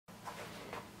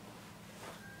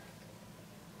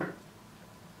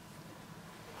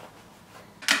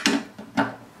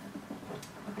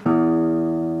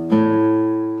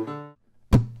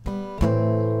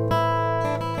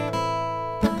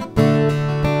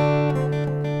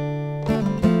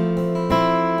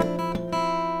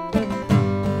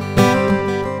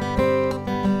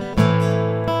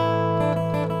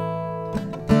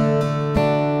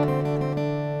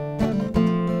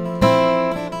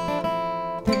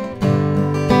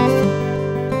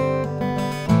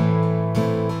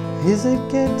Is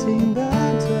it getting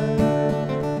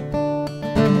better? Or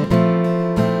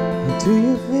do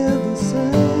you feel the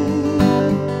same?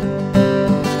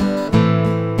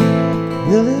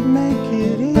 Will it make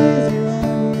it easier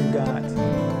on you? Got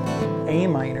A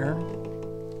minor,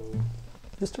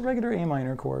 just a regular A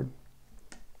minor chord,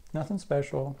 nothing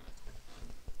special.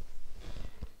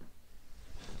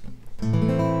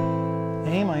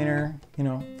 A minor, you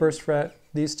know, first fret,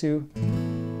 these two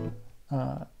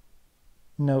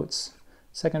notes,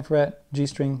 second fret, G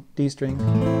string, D string.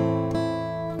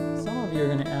 Some of you are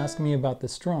going to ask me about the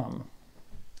strum.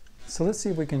 So let's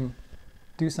see if we can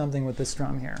do something with the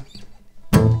strum here.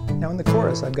 Now in the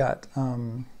chorus I've got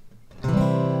one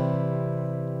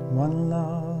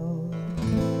love,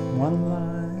 one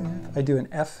life. I do an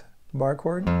F bar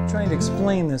chord. Trying to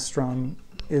explain this strum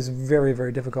is very,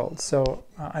 very difficult. So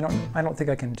I don't think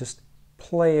I can just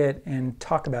play it and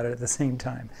talk about it at the same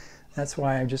time. That's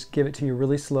why I just give it to you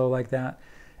really slow like that,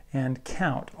 and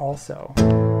count also.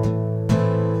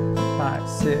 5,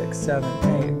 6, 7,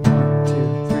 8, 1,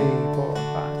 2, 3, 4,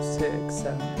 5, 6,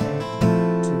 7, 8,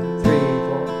 1, 2, 3,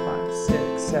 4, 5,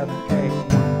 6, 7, 8,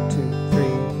 1, 2, 3,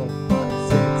 4, 5,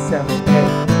 6, 7, 8.